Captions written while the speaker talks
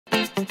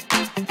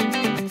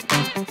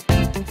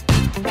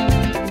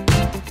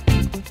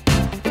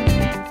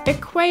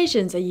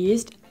Equations are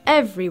used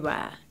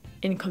everywhere,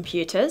 in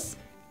computers,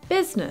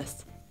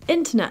 business,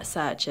 internet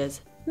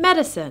searches,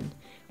 medicine,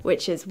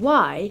 which is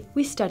why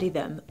we study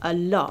them a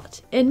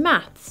lot in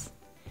maths.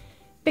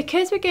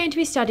 Because we're going to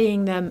be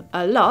studying them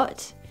a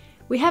lot,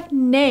 we have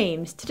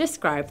names to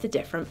describe the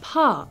different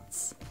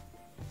parts.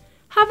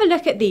 Have a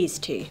look at these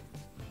two.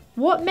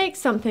 What makes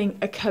something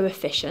a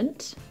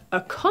coefficient,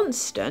 a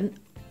constant,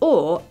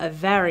 or a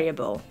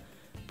variable?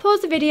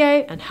 Pause the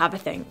video and have a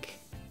think.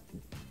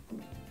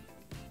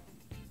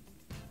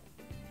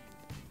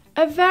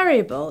 A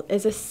variable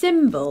is a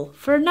symbol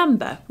for a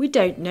number we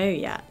don't know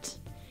yet.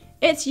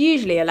 It's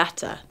usually a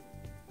letter.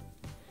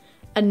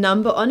 A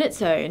number on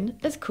its own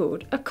is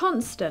called a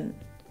constant.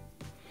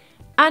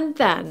 And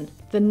then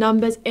the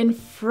numbers in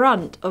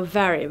front of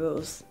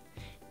variables.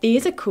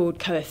 These are called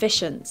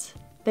coefficients.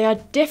 They are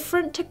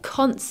different to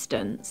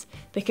constants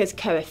because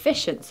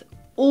coefficients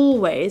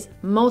always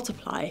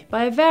multiply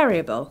by a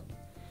variable.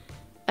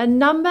 A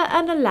number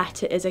and a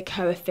letter is a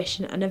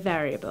coefficient and a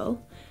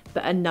variable,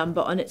 but a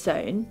number on its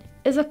own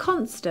is a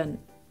constant.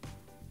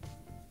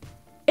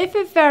 If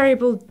a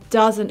variable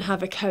doesn't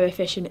have a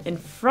coefficient in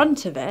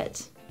front of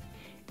it,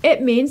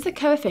 it means the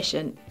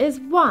coefficient is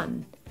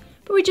 1,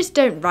 but we just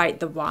don't write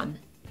the 1.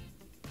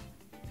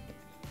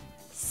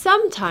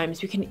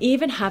 Sometimes we can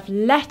even have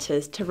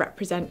letters to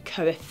represent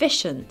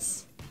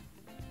coefficients.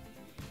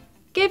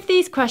 Give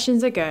these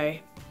questions a go.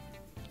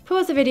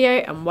 Pause the video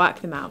and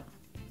work them out.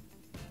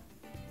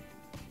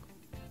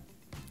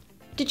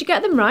 Did you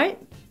get them right?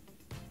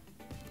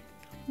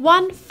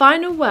 One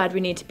final word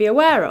we need to be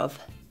aware of: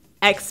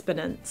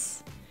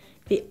 exponents.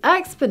 The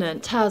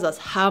exponent tells us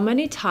how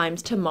many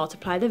times to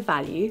multiply the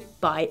value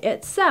by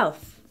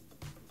itself.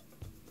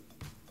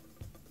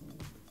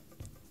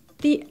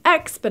 The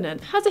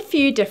exponent has a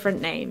few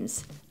different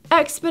names: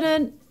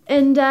 exponent,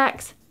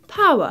 index,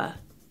 power.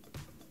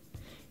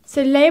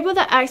 So label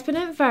the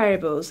exponent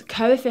variables,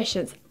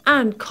 coefficients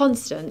and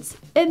constants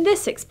in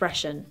this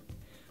expression.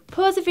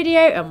 Pause the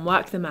video and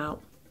work them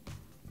out.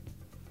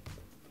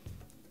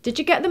 Did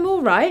you get them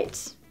all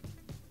right?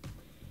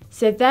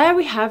 So there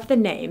we have the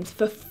names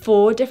for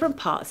 4 different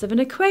parts of an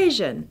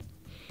equation.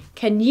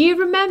 Can you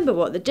remember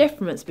what the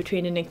difference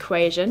between an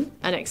equation,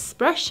 an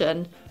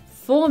expression,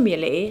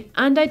 formulae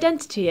and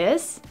identity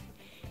is?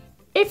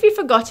 If you've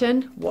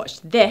forgotten, watch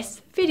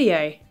this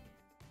video.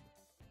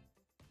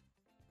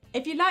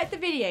 If you liked the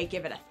video,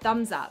 give it a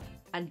thumbs up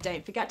and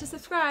don't forget to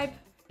subscribe.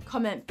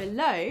 Comment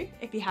below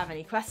if you have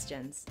any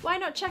questions. Why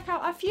not check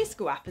out our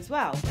FuseSchool app as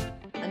well?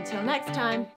 Until next time.